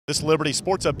This Liberty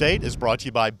Sports Update is brought to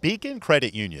you by Beacon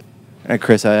Credit Union. All right,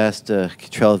 Chris, I asked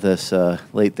Cutrell this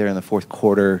late there in the fourth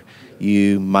quarter.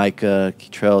 You, Micah,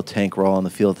 Cutrell, Tank were all on the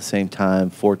field at the same time,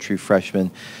 4 true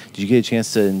freshmen. Did you get a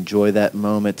chance to enjoy that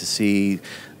moment to see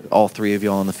all 3 of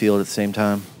you all on the field at the same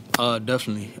time?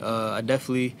 Definitely. I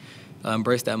definitely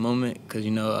embraced that moment because,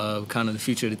 kind of the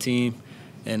future of the team.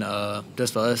 And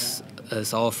just for us,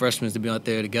 as all freshmen, to be out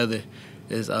there together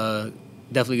is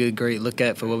definitely a great look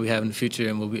at for what we have in the future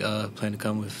and what we plan to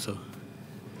come with. So.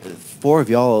 4 of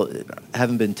y'all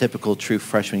haven't been typical true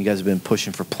freshmen. You guys have been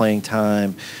pushing for playing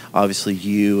time. Obviously,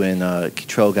 you and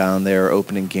Cutrell got on there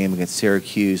opening game against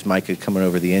Syracuse. Micah coming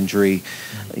over the injury,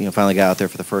 finally got out there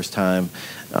for the first time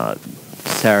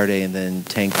Saturday, and then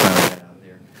Tank finally got out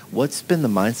there. What's been the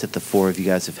mindset the 4 of you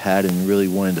guys have had and really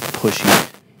wanting to push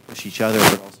each other,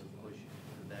 but also push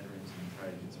the veterans and try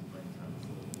to get some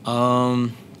playing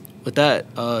time? With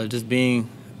that, just being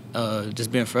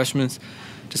freshmen.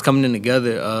 Just coming in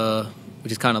together, we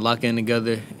just kind of lock in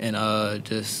together, and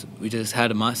we just had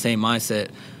the same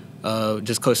mindset.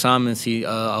 Just Coach Simons, he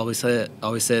always said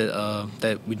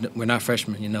that we're not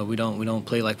freshmen. We don't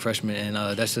play like freshmen,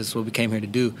 and that's just what we came here to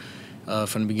do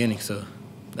from the beginning. So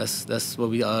that's what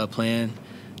we plan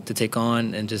to take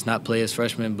on, and just not play as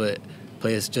freshmen, but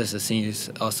play as just as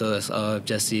seniors, also as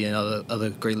Jesse and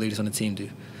other great leaders on the team do.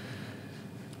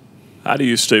 How do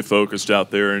you stay focused out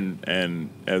there and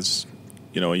as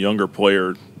a younger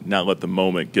player, not let the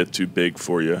moment get too big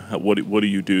for you? What do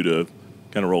you do to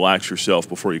kind of relax yourself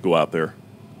before you go out there?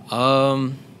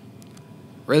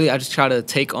 Really, I just try to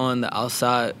take on the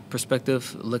outside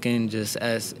perspective, looking just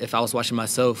as if I was watching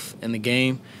myself in the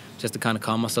game, just to kind of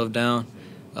calm myself down.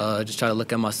 Just try to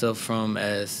look at myself from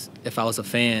as if I was a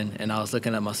fan and I was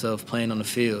looking at myself playing on the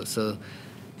field. So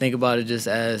think about it just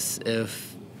as if,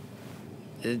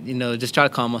 just try to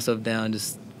calm myself down.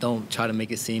 Just don't try to make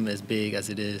it seem as big as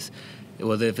it is,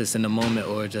 whether if it's in the moment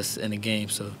or just in a game.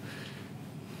 So,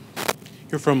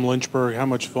 you're from Lynchburg. How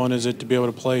much fun is it to be able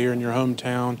to play here in your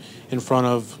hometown in front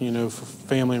of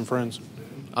family and friends?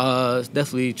 It's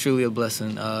definitely truly a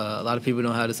blessing. A lot of people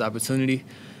don't have this opportunity,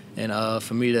 and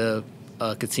for me to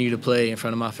continue to play in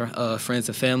front of my friends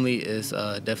and family is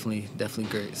definitely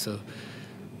great. So,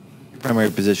 your primary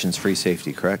position is free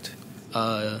safety, correct?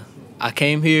 I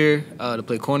came here to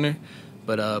play corner.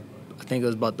 But I think it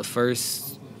was about the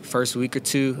first week or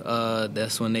 2.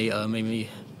 That's when they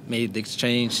made the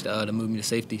exchange to move me to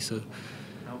safety. So,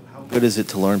 how good is it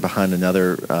to learn behind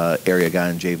another area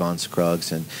guy in Javon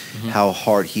Scruggs and how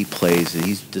hard he plays?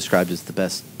 He's described as the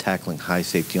best tackling high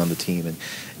safety on the team, and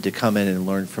to come in and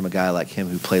learn from a guy like him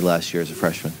who played last year as a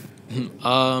freshman.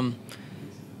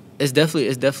 It's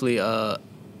definitely a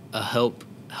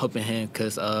helping hand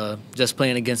because just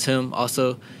playing against him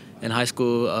also. In high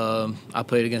school, I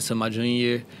played against him my junior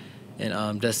year,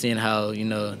 and just seeing how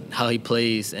he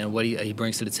plays and what he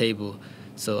brings to the table.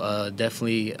 So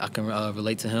definitely, I can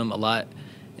relate to him a lot,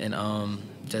 and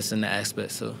just in that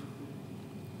aspect. So,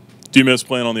 do you miss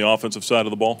playing on the offensive side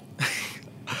of the ball?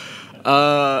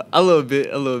 A little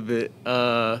bit.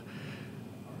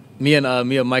 Me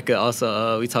and Micah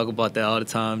also we talk about that all the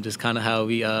time. Just kind of how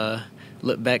we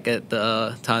look back at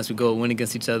the times we go win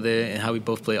against each other and how we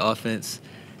both play offense.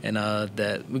 And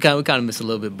that we kind of miss a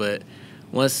little bit, but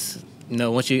once you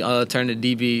turn to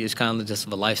DB, it's kind of just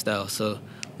a lifestyle. So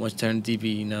once you turn to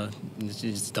DB, you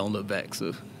just don't look back.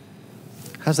 So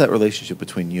how's that relationship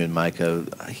between you and Micah?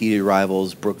 Heated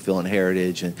rivals, Brookville and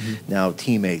Heritage, and now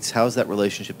teammates. How's that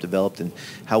relationship developed, and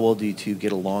how well do you two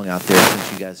get along out there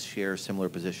since you guys share similar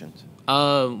positions?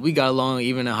 We got along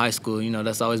even in high school.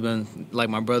 That's always been like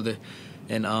my brother.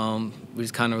 And we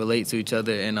just kind of relate to each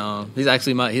other. And he's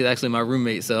actually my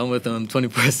roommate, so I'm with him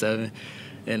 24/7.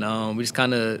 And we just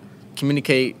kind of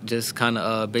communicate, just kind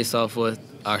of based off what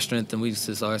our strengths and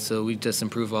weaknesses are. So we just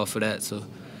improve off of that. So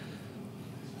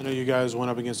I know you guys went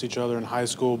up against each other in high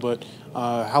school, but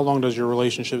how long does your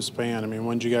relationship span? I mean,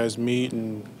 when did you guys meet,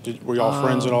 and were y'all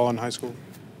friends at all in high school?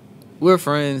 We're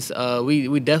friends.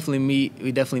 We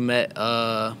definitely met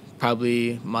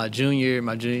probably our junior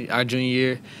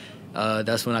year.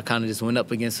 That's when I kind of just went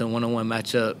up against him one-on-one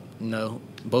matchup.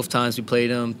 Both times we played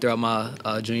him throughout my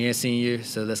junior and senior year,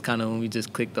 so that's kind of when we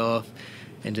just clicked off,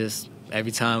 and just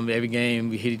every game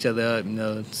we hit each other up,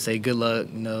 say good luck,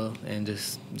 and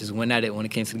just went at it when it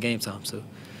came to the game time. So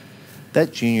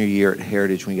that junior year at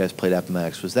Heritage when you guys played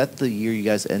Appomattox, was that the year you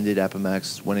guys ended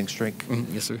Appomattox's winning streak?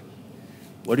 Yes, sir.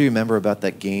 What do you remember about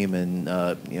that game, and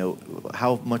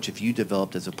how much have you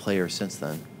developed as a player since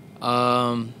then?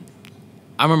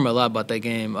 I remember a lot about that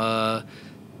game.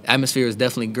 Atmosphere was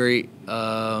definitely great,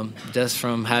 just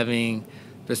from having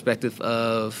perspective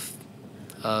of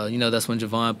that's when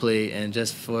Javon played, and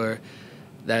just for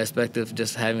that aspect of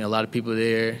just having a lot of people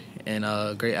there and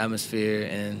a great atmosphere,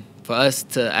 and for us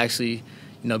to actually,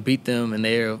 beat them, and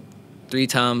they're 3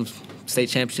 times state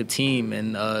championship team,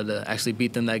 and to actually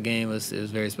beat them that game was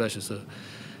very special. So,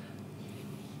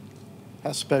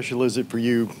 how special is it for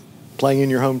you playing in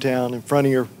your hometown in front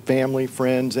of your family,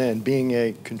 friends, and being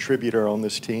a contributor on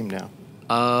this team now?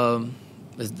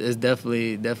 It's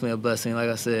definitely a blessing. Like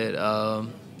I said, a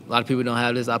lot of people don't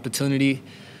have this opportunity,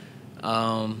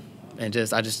 and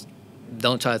I just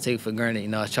don't try to take it for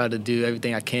granted. I try to do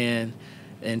everything I can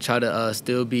and try to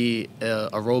still be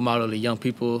a role model to young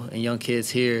people and young kids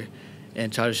here,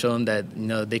 and try to show them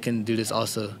that they can do this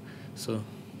also. So,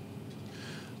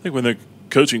 I think when the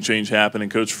coaching change happened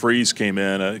and Coach Freeze came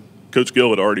in, Coach Gill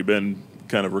had already been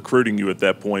kind of recruiting you at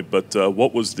that point. But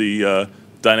what was the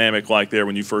dynamic like there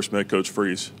when you first met Coach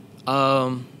Freeze?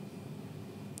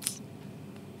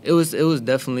 It was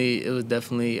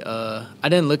definitely. I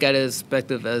didn't look at it as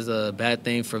perspective as a bad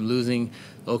thing from losing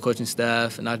the old coaching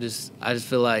staff, and I just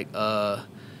feel like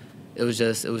it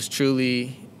was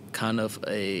truly kind of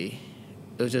a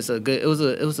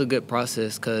good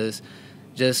process, because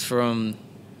just from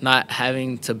not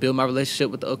having to build my relationship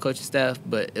with the old coaching staff,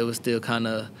 but it was still kind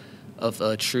of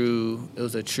a true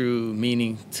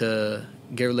meaning to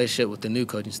get a relationship with the new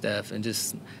coaching staff, and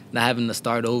just not having to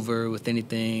start over with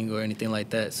anything or anything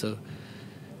like that. So,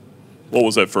 what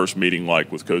was that first meeting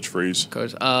like with Coach Freeze?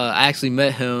 Coach, I actually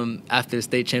met him after the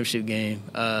state championship game.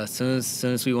 As soon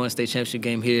as we won a state championship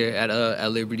game here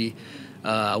at Liberty,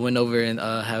 I went over and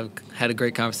had a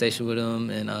great conversation with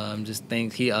him, and just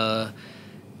thanked me,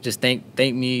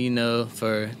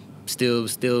 for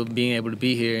still being able to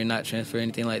be here and not transfer or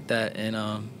anything like that.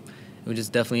 And we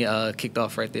just definitely kicked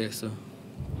off right there. So.